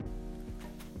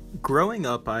Growing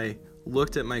up, I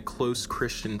looked at my close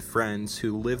Christian friends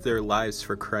who lived their lives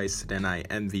for Christ, and I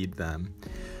envied them.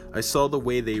 I saw the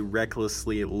way they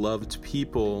recklessly loved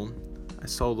people. I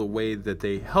saw the way that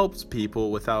they helped people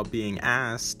without being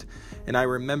asked, and I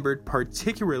remembered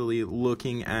particularly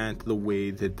looking at the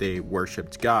way that they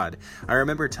worshiped God. I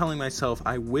remember telling myself,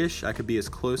 I wish I could be as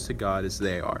close to God as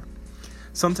they are.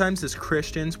 Sometimes as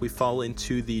Christians, we fall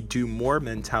into the do more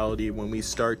mentality when we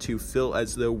start to feel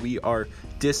as though we are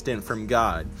distant from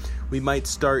God. We might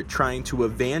start trying to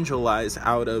evangelize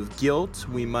out of guilt.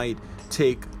 We might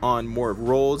take on more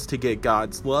roles to get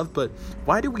God's love. But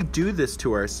why do we do this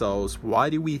to ourselves? Why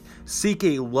do we seek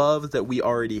a love that we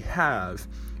already have?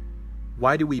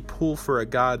 Why do we pull for a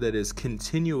God that is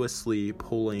continuously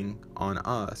pulling on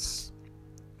us?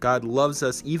 God loves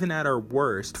us even at our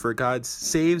worst, for God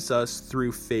saves us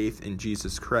through faith in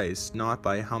Jesus Christ, not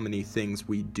by how many things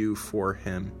we do for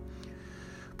Him.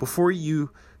 Before you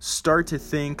start to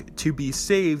think to be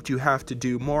saved, you have to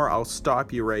do more, I'll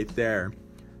stop you right there.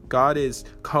 God is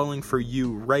calling for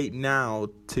you right now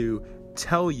to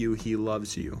tell you He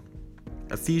loves you.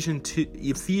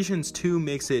 Ephesians 2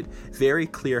 makes it very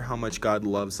clear how much God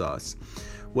loves us,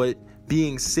 what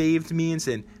being saved means,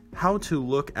 and how to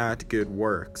look at good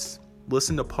works.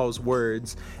 Listen to Paul's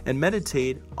words and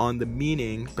meditate on the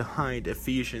meaning behind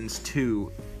Ephesians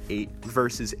 2,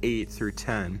 verses 8 through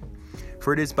 10.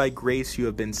 For it is by grace you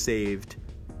have been saved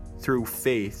through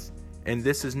faith, and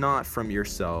this is not from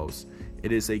yourselves.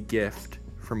 It is a gift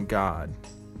from God,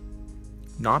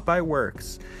 not by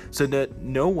works, so that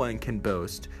no one can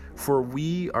boast. For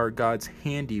we are God's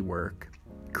handiwork,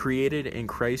 created in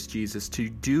Christ Jesus to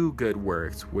do good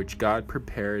works, which God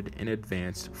prepared in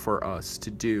advance for us to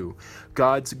do.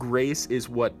 God's grace is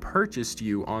what purchased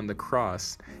you on the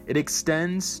cross. It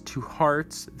extends to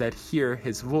hearts that hear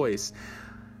His voice.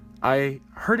 I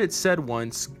heard it said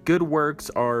once, good works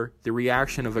are the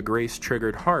reaction of a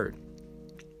grace-triggered heart.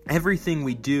 Everything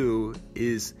we do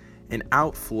is an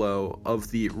outflow of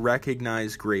the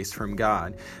recognized grace from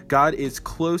God. God is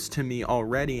close to me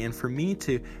already, and for me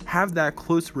to have that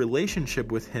close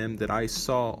relationship with Him that I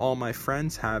saw all my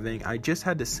friends having, I just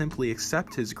had to simply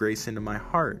accept His grace into my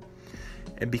heart.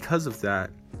 And because of that,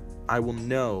 I will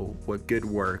know what good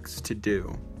works to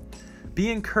do. Be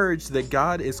encouraged that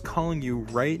God is calling you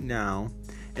right now,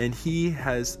 and He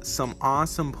has some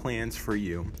awesome plans for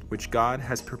you, which God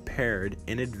has prepared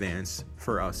in advance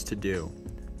for us to do.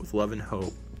 With love and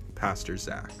hope, Pastor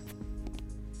Zach.